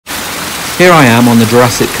Here I am on the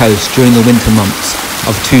Jurassic coast during the winter months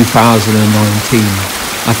of 2019.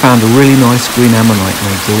 I found a really nice green ammonite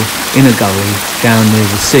nodule in a gully down near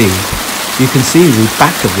the sea. You can see the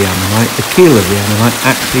back of the ammonite, the keel of the ammonite,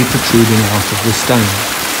 actually protruding out of the stone.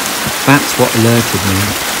 That's what alerted me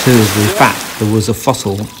to the fact there was a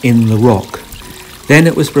fossil in the rock. Then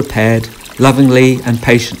it was prepared lovingly and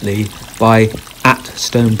patiently by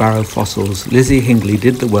Stone Barrow Fossils. Lizzie Hingley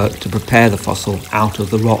did the work to prepare the fossil out of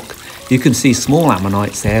the rock. You can see small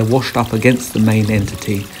ammonites there washed up against the main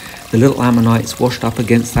entity. The little ammonites washed up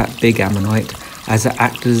against that big ammonite as it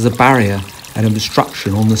acted as a barrier and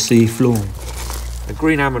obstruction on the sea floor. A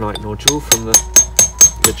green ammonite nodule from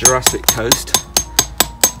the Jurassic coast.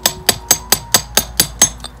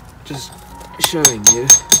 Just showing you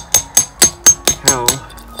how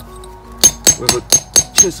with a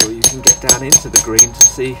chisel you can get down into the green to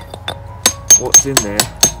see what's in there,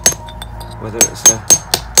 whether it's a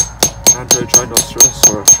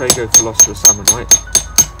Androginoceros or a Tragophyllosauros ammonite.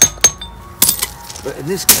 But in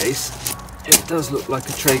this case it does look like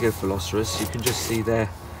a Tragophyllosauros. You can just see there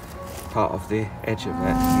part of the edge of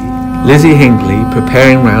it. Lizzie Hingley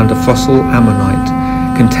preparing round a fossil ammonite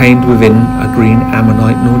contained within a green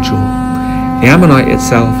ammonite nodule. The ammonite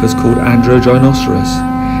itself is called Androginoceros.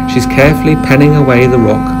 She's carefully penning away the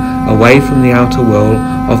rock, away from the outer whirl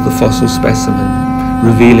of the fossil specimen,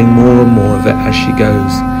 revealing more and more of it as she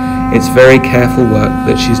goes. It's very careful work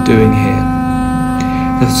that she's doing here.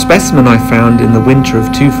 The specimen I found in the winter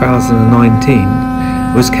of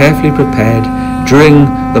 2019 was carefully prepared during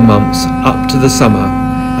the months up to the summer,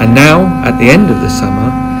 and now, at the end of the summer,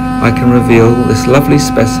 I can reveal this lovely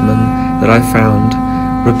specimen that I found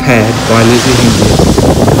repaired by Lizzie Hingley.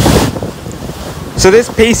 So this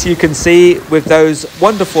piece you can see with those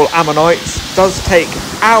wonderful ammonites does take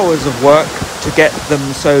hours of work to get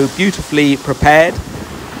them so beautifully prepared.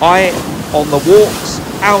 I, on the walks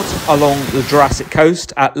out along the Jurassic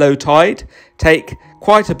coast at low tide, take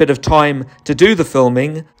quite a bit of time to do the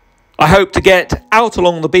filming. I hope to get out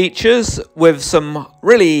along the beaches with some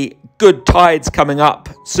really good tides coming up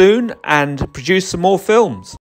soon and produce some more films.